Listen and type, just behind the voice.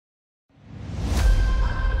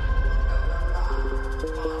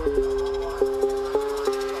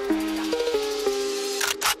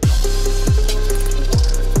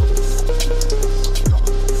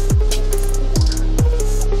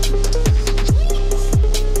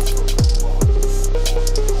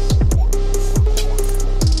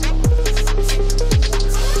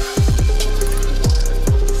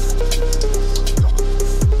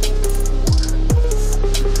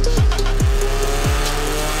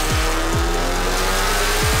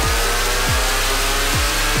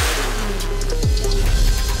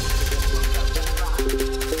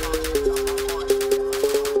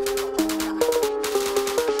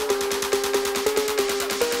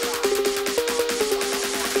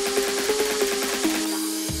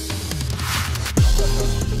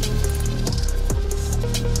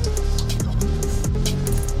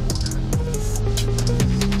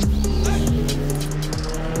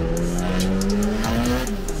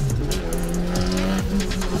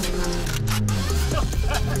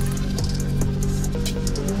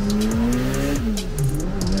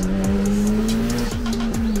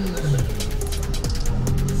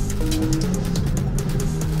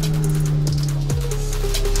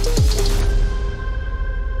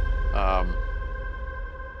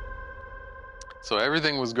So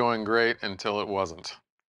everything was going great until it wasn't.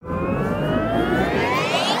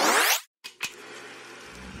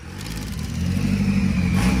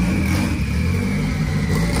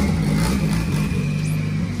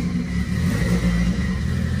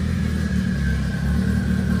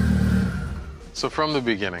 So from the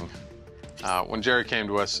beginning, when Jerry came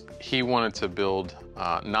to us, he wanted to build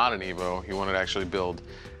not an Evo, he wanted to actually build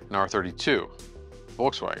an R32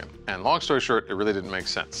 Volkswagen. And long story short, it really didn't make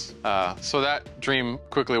sense. So that dream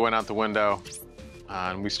quickly went out the window,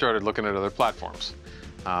 and we started looking at other platforms.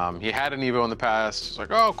 He had an Evo in the past. He's like,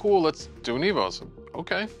 oh, cool, let's do an Evo. So,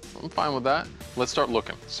 okay, I'm fine with that. Let's start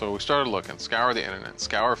looking. So we started looking, scour the internet,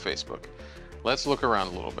 scour Facebook. Let's look around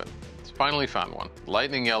a little bit. Finally found one.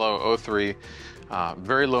 Lightning yellow, 03,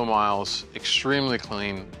 very low miles, extremely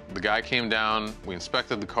clean. The guy came down, we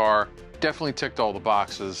inspected the car, definitely ticked all the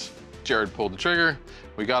boxes. Jared pulled the trigger,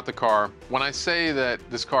 we got the car. When I say that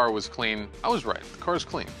this car was clean, I was right. The car's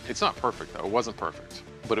clean. It's not perfect though, it wasn't perfect,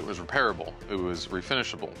 but it was repairable, it was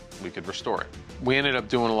refinishable, we could restore it. We ended up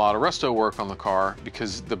doing a lot of resto work on the car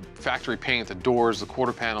because the factory paint, the doors, the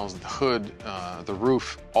quarter panels, the hood, the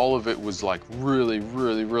roof, all of it was like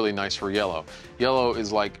really nice for yellow. Yellow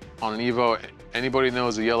is like, on an Evo, anybody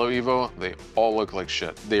knows a yellow Evo, they all look like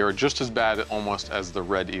shit. They are just as bad almost as the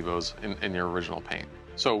red Evos in your original paint.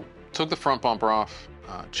 So took the front bumper off,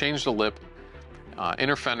 changed the lip,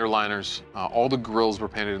 inner fender liners, all the grills were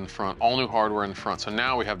painted in the front, all new hardware in the front. So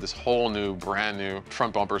now we have this whole new, brand new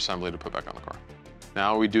front bumper assembly to put back on the car.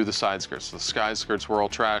 Now we do the side skirts. The side skirts were all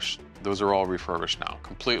trashed. Those are all refurbished now.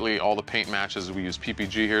 Completely, all the paint matches. We use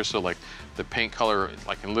PPG here, so like the paint color,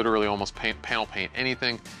 like can literally almost panel paint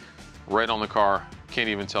anything right on the car. Can't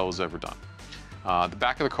even tell it was ever done. The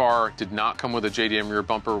back of the car did not come with a JDM rear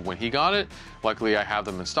bumper when he got it. Luckily, I have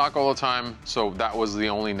them in stock all the time, so that was the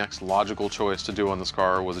only next logical choice to do on this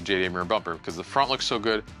car was a JDM rear bumper because the front looks so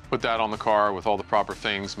good. Put that on the car with all the proper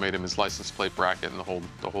things, made him his license plate bracket and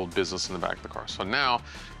the whole business in the back of the car. So now,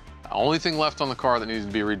 the only thing left on the car that needed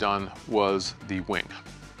to be redone was the wing.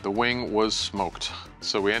 The wing was smoked.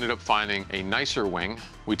 So we ended up finding a nicer wing.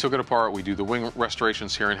 We took it apart, we do the wing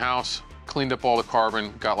restorations here in-house, cleaned up all the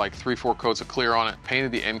carbon, got like 3-4 coats of clear on it,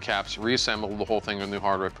 painted the end caps, reassembled the whole thing with new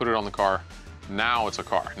hardware, put it on the car. Now it's a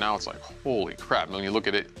car. Now it's like, holy crap, when you look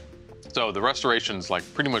at it. So the restoration's like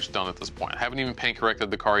pretty much done at this point. I haven't even paint corrected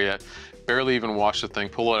the car yet, barely even washed the thing,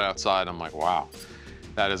 pull it outside. I'm like, wow,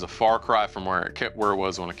 that is a far cry from where it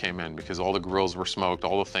was when it came in because all the grills were smoked,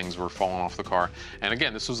 all the things were falling off the car. And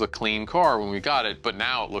again, this was a clean car when we got it, but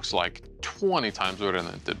now it looks like 20 times better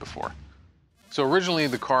than it did before. So originally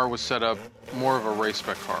the car was set up more of a race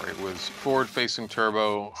spec car. It was forward-facing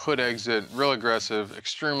turbo, hood exit, real aggressive,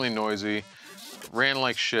 extremely noisy, ran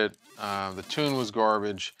like shit. The tune was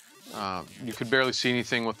garbage. You could barely see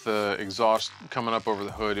anything with the exhaust coming up over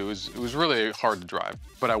the hood. It was really hard to drive.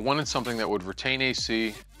 But I wanted something that would retain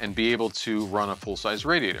AC and be able to run a full-size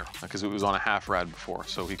radiator because it was on a half rad before,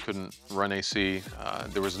 so he couldn't run AC.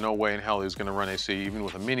 There was no way in hell he was gonna run AC, even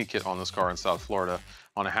with a mini kit on this car in South Florida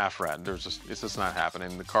on a half rad. It's just not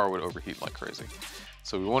happening. The car would overheat like crazy.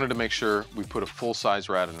 So we wanted to make sure we put a full-size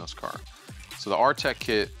rad in this car. So the R-Tech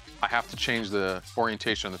kit, I have to change the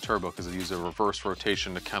orientation of the turbo because I use a reverse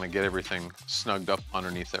rotation to kind of get everything snugged up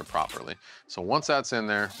underneath there properly. So once that's in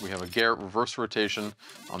there, we have a Garrett reverse rotation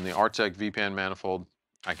on the R-Tech V-Pan manifold.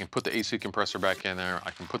 I can put the AC compressor back in there,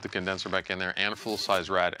 I can put the condenser back in there, and a full-size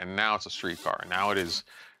rad, and now it's a street car. Now it is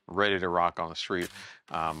ready to rock on the street.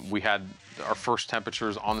 We had our first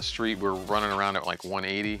temperatures on the street. We were running around at like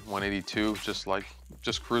 180, 182,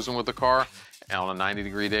 just cruising with the car on a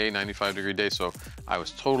 90-degree day, 95-degree day. So I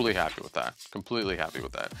was totally happy with that, completely happy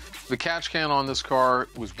with that. The catch can on this car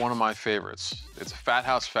was one of my favorites. It's a Fat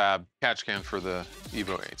House Fab catch can for the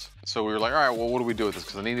Evo 8s. So we were like, all right, well, what do we do with this?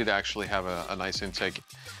 Because I needed to actually have a nice intake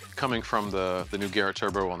coming from the new Garrett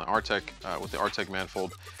turbo on the R-Tech, with the R-Tech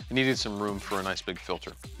manifold. It needed some room for a nice big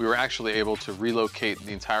filter. We were actually able to relocate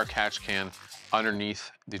the entire catch can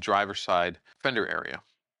underneath the driver's side fender area.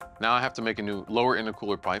 Now I have to make a new lower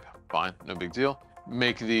intercooler pipe. Fine, no big deal.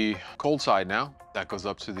 Make the cold side now. That goes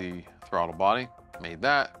up to the throttle body. Made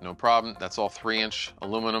that, no problem. That's all 3-inch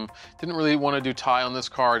aluminum. Didn't really want to do tie on this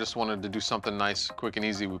car. I just wanted to do something nice, quick and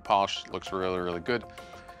easy. We polished, looks really good.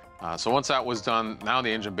 So once that was done, now the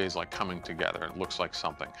engine bay is like coming together. It looks like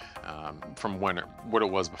something from what it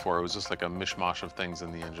was before. It was just like a mishmash of things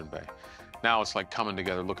in the engine bay. Now it's like coming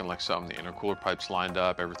together, looking like something. The intercooler pipe's lined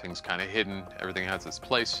up, everything's kind of hidden, everything has its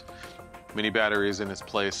place. Mini battery is in its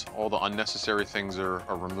place. All the unnecessary things are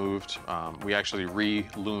removed. We actually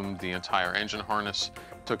re-loomed the entire engine harness,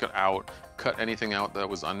 took it out, cut anything out that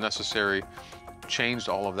was unnecessary, changed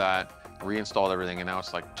all of that, reinstalled everything, and now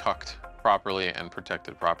it's like tucked properly and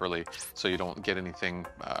protected properly, so you don't get anything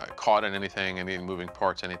caught in anything, any moving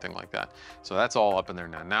parts, anything like that. So that's all up in there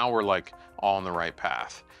now. Now we're like all on the right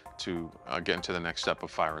path to get into the next step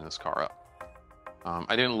of firing this car up.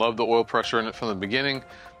 I didn't love the oil pressure in it from the beginning.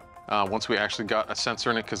 Once we actually got a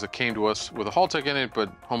sensor in it, because it came to us with a Haltech in it, but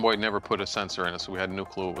homeboy never put a sensor in it, so we had no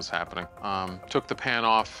clue what was happening. Took the pan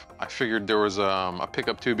off. I figured there was a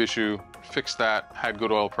pickup tube issue, fixed that, had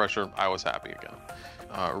good oil pressure. I was happy again.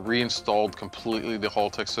 Reinstalled completely the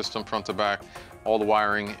Haltech system front to back. All the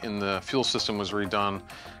wiring in the fuel system was redone.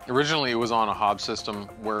 Originally, it was on a Hobbs system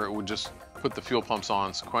where it would just put the fuel pumps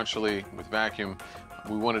on sequentially with vacuum.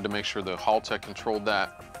 We wanted to make sure the Haltech controlled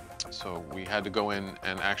that. So we had to go in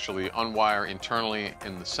and actually unwire internally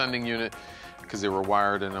in the sending unit, because they were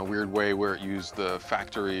wired in a weird way where it used the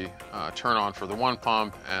factory turn on for the one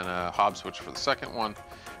pump and a Hobbs switch for the second one.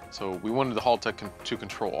 So we wanted the Haltech to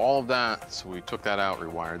control all of that. So we took that out,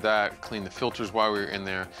 rewired that, cleaned the filters while we were in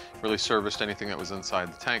there, really serviced anything that was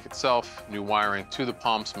inside the tank itself, new wiring to the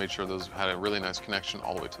pumps, made sure those had a really nice connection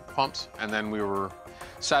all the way to the pumps. And then we were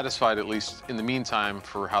satisfied, at least in the meantime,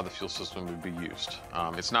 for how the fuel system would be used.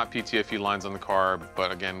 It's not PTFE lines on the car,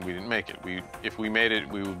 but again, we didn't make it. If we made it,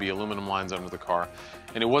 we would be aluminum lines under the car.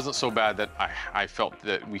 And it wasn't so bad that I felt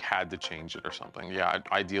that we had to change it or something. Yeah,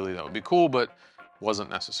 ideally that would be cool, but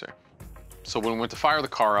wasn't necessary. So when we went to fire the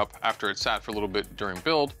car up, after it sat for a little bit during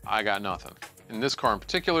build, I got nothing. In this car in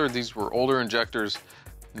particular, these were older injectors,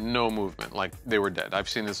 no movement, like they were dead. I've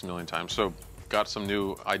seen this a million times. So got some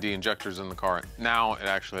new ID injectors in the car. Now it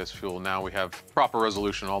actually has fuel. Now we have proper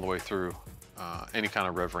resolution all the way through any kind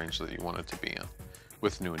of rev range that you want it to be in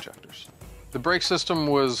with new injectors. The brake system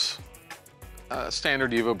was a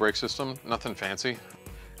standard Evo brake system, nothing fancy.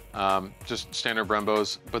 Just standard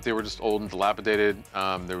Brembos, but they were just old and dilapidated.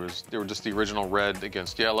 They were just the original red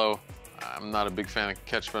against yellow. I'm not a big fan of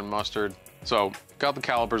ketchup and mustard. So got the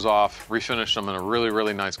calipers off, refinished them in a really,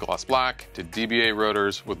 really nice gloss black, did DBA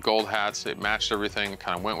rotors with gold hats. It matched everything,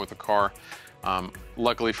 kind of went with the car.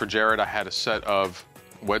 Luckily for Jared, I had a set of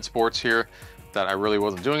Wed Sports here that I really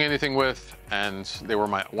wasn't doing anything with, and they were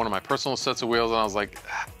one of my personal sets of wheels, and I was like,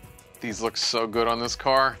 these look so good on this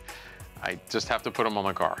car. I just have to put them on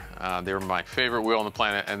my car. They're my favorite wheel on the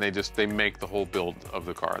planet, and they make the whole build of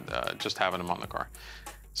the car, just having them on the car.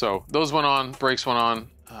 So those went on, brakes went on.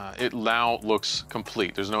 It now looks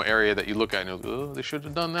complete. There's no area that you look at and you go, oh, they should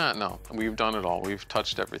have done that. No, we've done it all. We've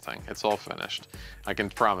touched everything. It's all finished. I can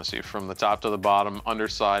promise you, from the top to the bottom,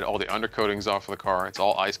 underside, all the undercoating's off of the car. It's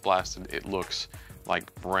all ice blasted. It looks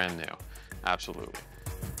like brand new. Absolutely.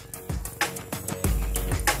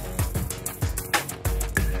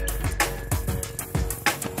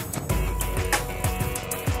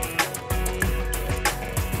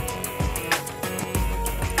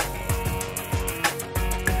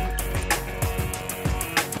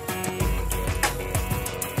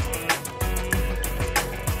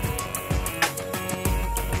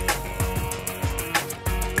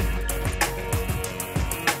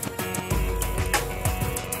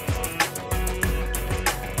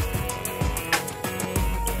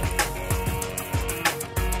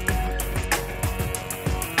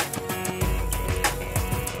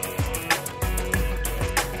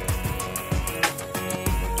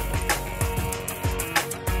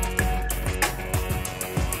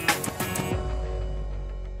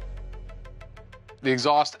 The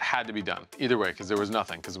exhaust had to be done either way, because there was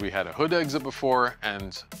nothing, because we had a hood exit before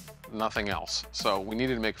and nothing else. So we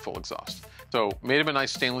needed to make a full exhaust. So made him a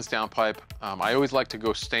nice stainless downpipe. I always like to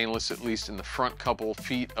go stainless, at least in the front couple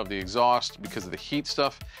feet of the exhaust, because of the heat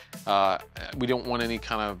stuff. We don't want any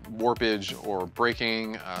kind of warpage or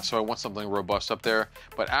breaking, so I want something robust up there.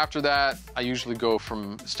 But after that, I usually go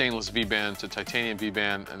from stainless V-band to titanium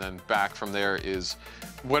V-band, and then back from there is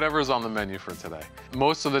whatever's on the menu for today.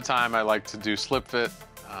 Most of the time I like to do slip fit.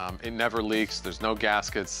 It never leaks, there's no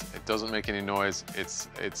gaskets, it doesn't make any noise, it's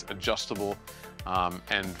adjustable.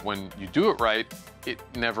 And when you do it right, it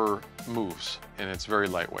never moves, and it's very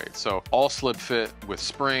lightweight. So all slip fit with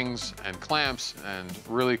springs and clamps and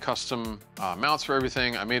really custom mounts for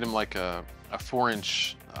everything. I made them like a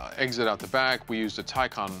 4-inch exit out the back. We used a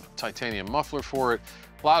Tycon titanium muffler for it.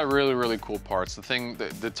 A lot of really, really cool parts.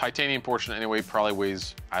 The titanium portion anyway probably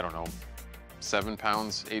weighs, I don't know, 7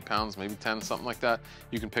 pounds, 8 pounds, maybe 10, something like that.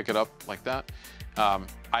 You can pick it up like that.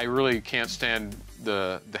 I really can't stand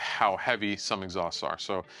how heavy some exhausts are.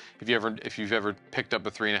 So if you've ever picked up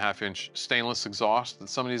a 3.5-inch stainless exhaust that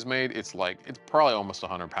somebody's made, it's probably almost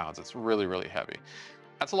 100 pounds. It's really, really heavy.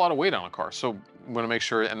 That's a lot of weight on a car. So You want to make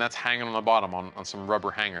sure, and that's hanging on the bottom on some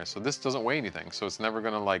rubber hangers. So this doesn't weigh anything, so it's never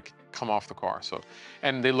gonna like come off the car. So,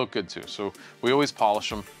 and they look good too. So we always polish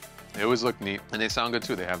them. They always look neat, and they sound good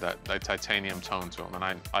too. They have that titanium tone to them,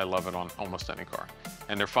 and I love it on almost any car.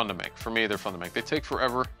 And they're fun to make. For me, they're fun to make. They take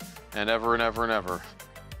forever and ever and ever and ever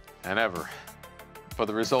and ever. But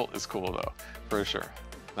the result is cool though, for sure.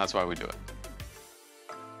 That's why we do it.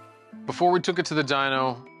 Before we took it to the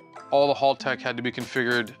dyno, all the Hall tech had to be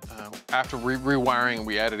configured. After rewiring,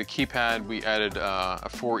 we added a keypad, we added a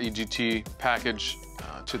 4 EGT package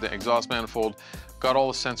to the exhaust manifold, got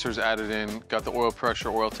all the sensors added in, got the oil pressure,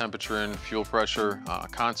 oil temperature in, fuel pressure,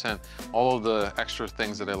 content, all of the extra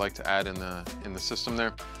things that I like to add in the system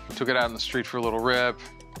there. We took it out in the street for a little rip,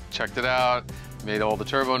 checked it out, made all the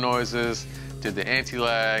turbo noises, did the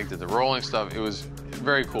anti-lag, did the rolling stuff. It was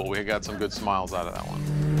very cool. We got some good smiles out of that one.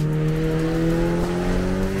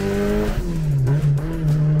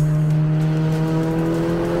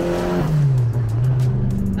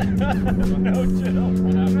 No chill.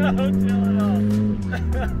 No chill at all.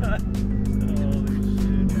 Holy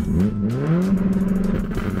shit.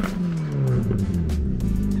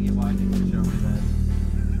 Can you watch it and show me that?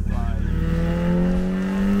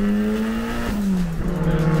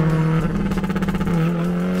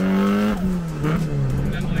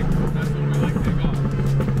 Then like, that's when we like take off.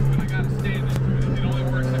 But I gotta stand into it. It only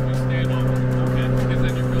works if you stand on it. Okay. Because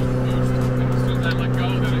then you're building boost. And as soon as I let go,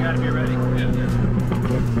 then you gotta be ready. Yeah.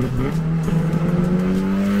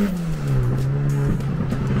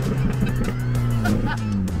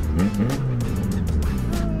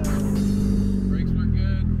 Brakes were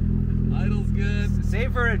good. Idle's good.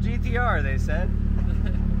 Save for a GTR, they said.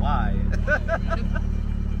 Why?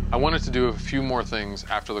 I wanted to do a few more things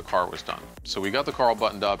after the car was done. So we got the car all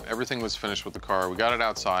buttoned up, everything was finished with the car, we got it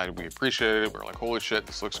outside, we appreciated it, we were like, holy shit,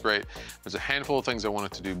 this looks great. There's a handful of things I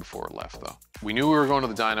wanted to do before it left though. We knew we were going to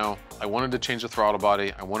the dyno, I wanted to change the throttle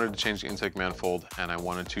body, I wanted to change the intake manifold, and I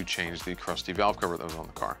wanted to change the crusty valve cover that was on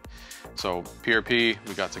the car. So PRP,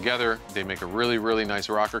 we got together, they make a really, really nice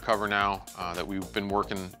rocker cover now that we've been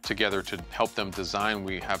working together to help them design.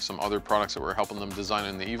 We have some other products that we're helping them design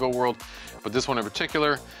in the Evo world, but this one in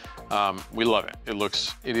particular, we love it.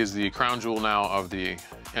 It is the crown jewel now of the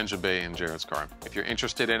engine bay in Jared's car. If you're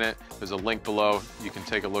interested in it, there's a link below. You can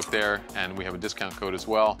take a look there, and we have a discount code as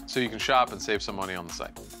well, so you can shop and save some money on the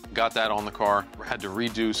site. Got that on the car. We had to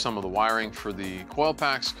redo some of the wiring for the coil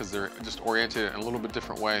packs because they're just oriented in a little bit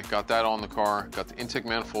different way. Got that on the car. Got the intake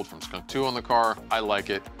manifold from Skunk 2 on the car. I like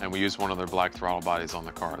it, and we used one of their black throttle bodies on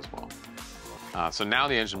the car as well. So now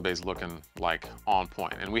the engine bay is looking like on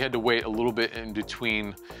point. And we had to wait a little bit in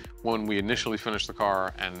between when we initially finished the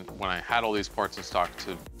car and when I had all these parts in stock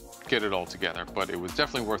to get it all together. But it was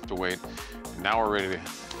definitely worth the wait. And now we're ready to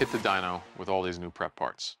hit the dyno with all these new prep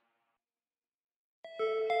parts.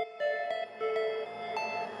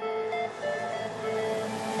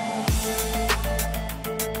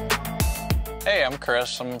 Hey, I'm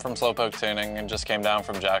Chris. I'm from Slowpoke Tuning and just came down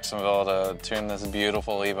from Jacksonville to tune this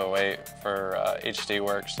beautiful Evo 8 for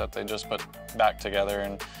HDWerks that they just put back together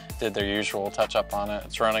and did their usual touch-up on it.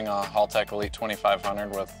 It's running a Haltech Elite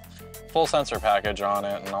 2500 with full sensor package on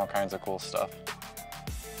it and all kinds of cool stuff.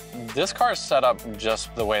 This car's set up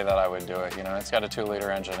just the way that I would do it. You know, it's got a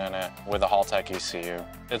 2-liter engine in it with a Haltech ECU.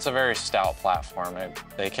 It's a very stout platform.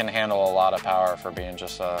 They can handle a lot of power for being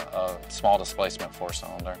just a small displacement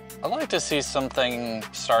 4-cylinder. I'd like to see something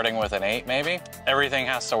starting with an 8 maybe. Everything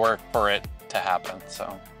has to work for it to happen,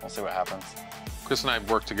 so we'll see what happens. Chris and I have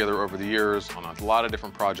worked together over the years on a lot of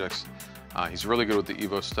different projects. He's really good with the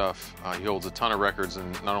Evo stuff. He holds a ton of records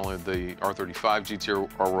in not only the R35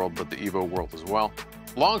 GTR world, but the Evo world as well.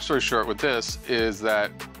 Long story short with this is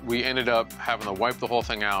that we ended up having to wipe the whole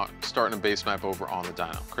thing out, starting a base map over on the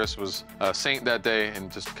dyno. Chris was a saint that day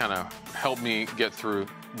and just kind of helped me get through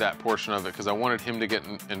that portion of it because I wanted him to get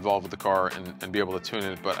involved with the car and be able to tune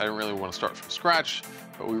it, but I didn't really want to start from scratch,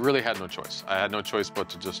 but we really had no choice. I had no choice but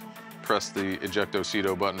to just press the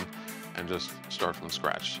ejecto-cedo button and just start from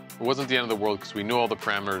scratch. It wasn't the end of the world because we knew all the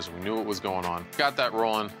parameters, we knew what was going on. Got that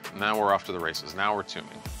rolling, now we're off to the races. Now we're tuning.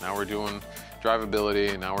 Now we're doing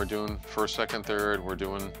drivability, now we're doing first, second, third, we're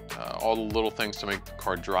doing all the little things to make the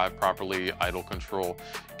car drive properly, idle control,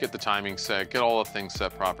 get the timing set, get all the things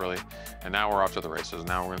set properly, and now we're off to the races.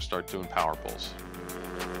 Now we're gonna start doing power pulls.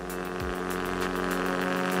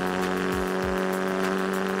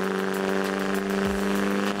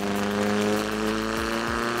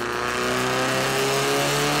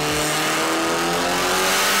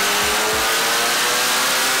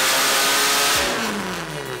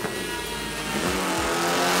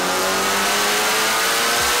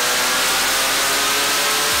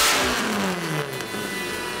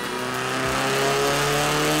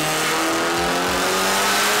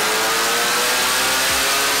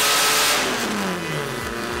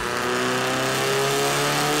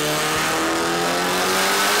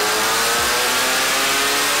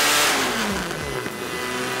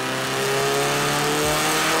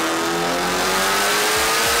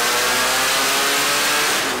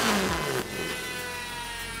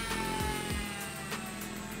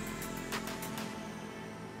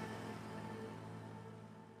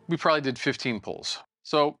 probably did 15 pulls.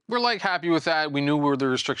 So we're like happy with that. We knew where the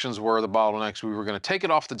restrictions were, the bottlenecks. We were gonna take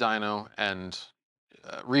it off the dyno and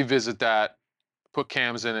revisit that, put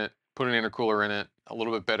cams in it, put an intercooler in it a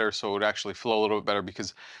little bit better so it would actually flow a little bit better,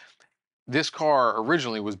 because this car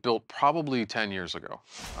originally was built probably 10 years ago.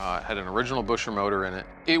 It had an original Busher motor in it.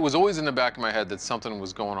 It was always in the back of my head that something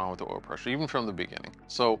was going on with the oil pressure, even from the beginning.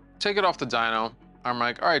 So take it off the dyno. I'm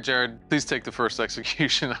like, all right, Jared, please take the first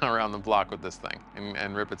execution around the block with this thing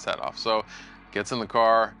and rip its head off. So gets in the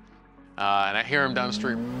car, and I hear him down the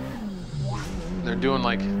street. They're doing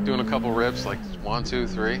a couple rips, like 1, 2,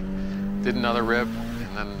 3. Did another rip,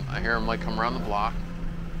 and then I hear him like come around the block.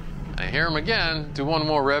 And I hear him again, do one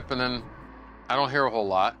more rip, and then I don't hear a whole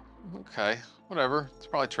lot. Okay, whatever, it's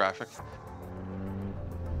probably traffic.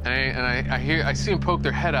 And I see him poke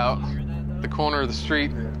their head out the corner of the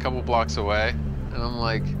street a couple blocks away, and I'm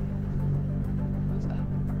like, what's that?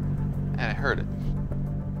 And I heard it.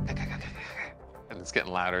 And it's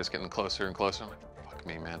getting louder, it's getting closer and closer. I'm like, fuck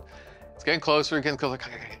me, man. It's getting closer, getting closer.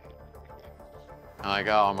 I'm like,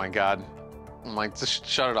 oh my God. I'm like, just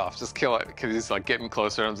shut it off, just kill it. Because he's like getting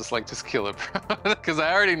closer. I'm just like, just kill it, bro. Because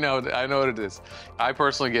I already know, I know what it is. I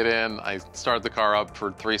personally get in, I start the car up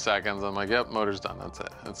for 3 seconds. I'm like, yep, motor's done, that's it.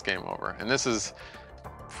 It's game over. And this is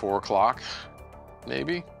 4 o'clock,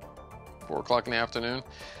 maybe? 4 o'clock in the afternoon.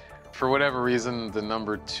 For whatever reason, the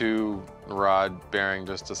number 2 rod bearing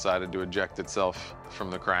just decided to eject itself from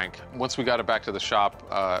the crank. Once we got it back to the shop,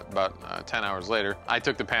 about 10 hours later, I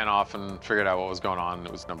took the pan off and figured out what was going on.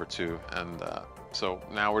 It was number 2. And so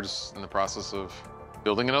now we're just in the process of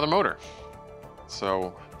building another motor.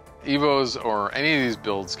 So Evos or any of these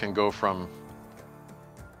builds can go from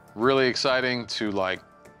really exciting to like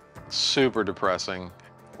super depressing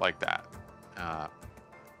like that.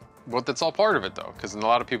 But that's all part of it though, because a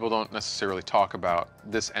lot of people don't necessarily talk about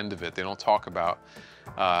this end of it. They don't talk about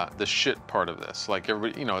the shit part of this. Like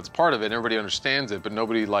everybody, you know, it's part of it, everybody understands it, but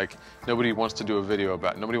nobody wants to do a video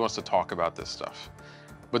about it. Nobody wants to talk about this stuff.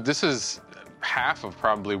 But this is half of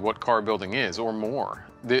probably what car building is, or more.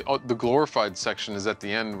 The glorified section is at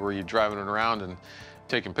the end where you're driving it around and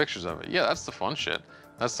taking pictures of it. Yeah, that's the fun shit.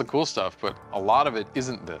 That's the cool stuff, but a lot of it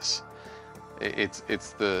isn't this. It's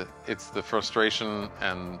the frustration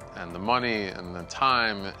and the money and the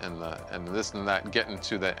time and this and that getting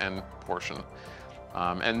to the end portion.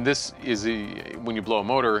 And this is when you blow a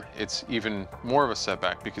motor, it's even more of a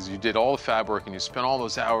setback because you did all the fab work and you spent all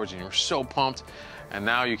those hours and you're so pumped, and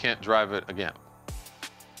now you can't drive it again.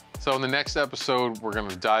 So in the next episode, we're going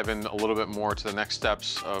to dive in a little bit more to the next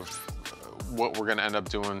steps of what we're going to end up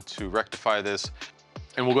doing to rectify this.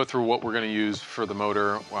 And we'll go through what we're going to use for the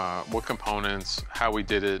motor, what components, how we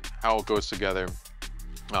did it, how it goes together.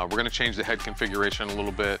 We're going to change the head configuration a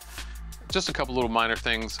little bit, just a couple little minor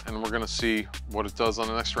things, and we're going to see what it does on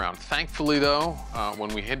the next round. Thankfully though,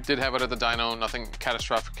 when we did have it at the dyno, nothing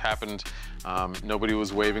catastrophic happened. Nobody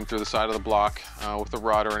was waving through the side of the block with a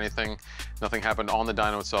rod or anything. Nothing happened on the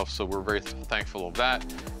dyno itself, so we're very thankful of that.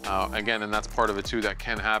 Again, and that's part of it too, that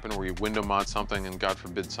can happen where you window mod something and God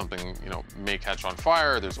forbid something, you know, may catch on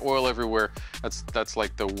fire, there's oil everywhere. That's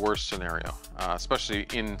like the worst scenario, especially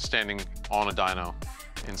in standing on a dyno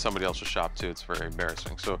in somebody else's shop too. It's very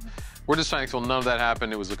embarrassing. So we're just thankful none of that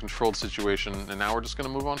happened. It was a controlled situation, and now we're just gonna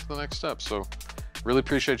move on to the next step. So really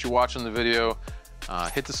appreciate you watching the video.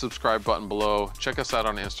 Hit the subscribe button below. Check us out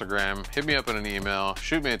on Instagram. Hit me up in an email.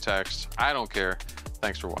 Shoot me a text. I don't care.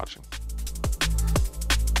 Thanks for watching.